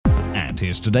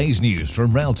here's today's news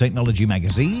from Rail Technology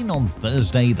Magazine on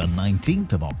Thursday, the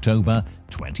 19th of October,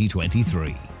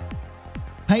 2023.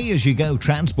 Pay-as-you-go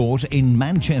transport in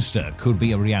Manchester could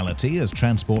be a reality as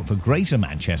Transport for Greater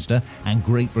Manchester and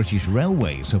Great British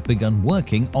Railways have begun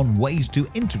working on ways to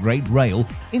integrate rail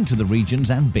into the region's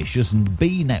ambitious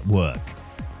B network.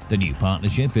 The new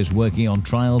partnership is working on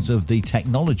trials of the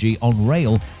technology on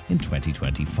rail in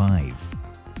 2025.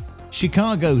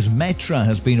 Chicago's Metra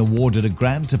has been awarded a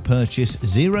grant to purchase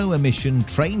zero-emission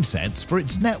train sets for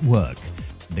its network.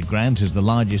 The grant is the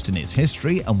largest in its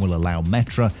history and will allow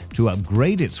Metra to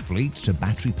upgrade its fleet to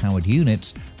battery-powered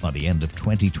units by the end of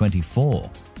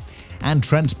 2024. And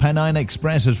TransPennine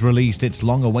Express has released its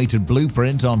long-awaited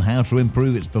blueprint on how to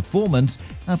improve its performance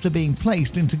after being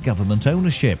placed into government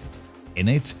ownership. In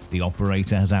it, the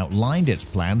operator has outlined its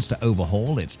plans to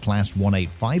overhaul its Class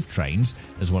 185 trains,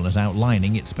 as well as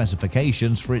outlining its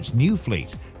specifications for its new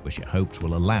fleet, which it hopes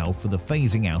will allow for the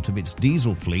phasing out of its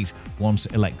diesel fleet once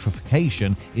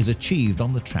electrification is achieved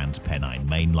on the TransPennine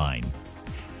main line.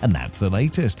 And that's the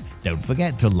latest. Don't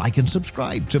forget to like and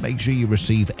subscribe to make sure you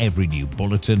receive every new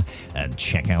bulletin, and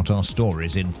check out our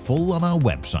stories in full on our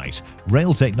website,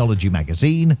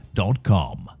 railtechnologymagazine.com.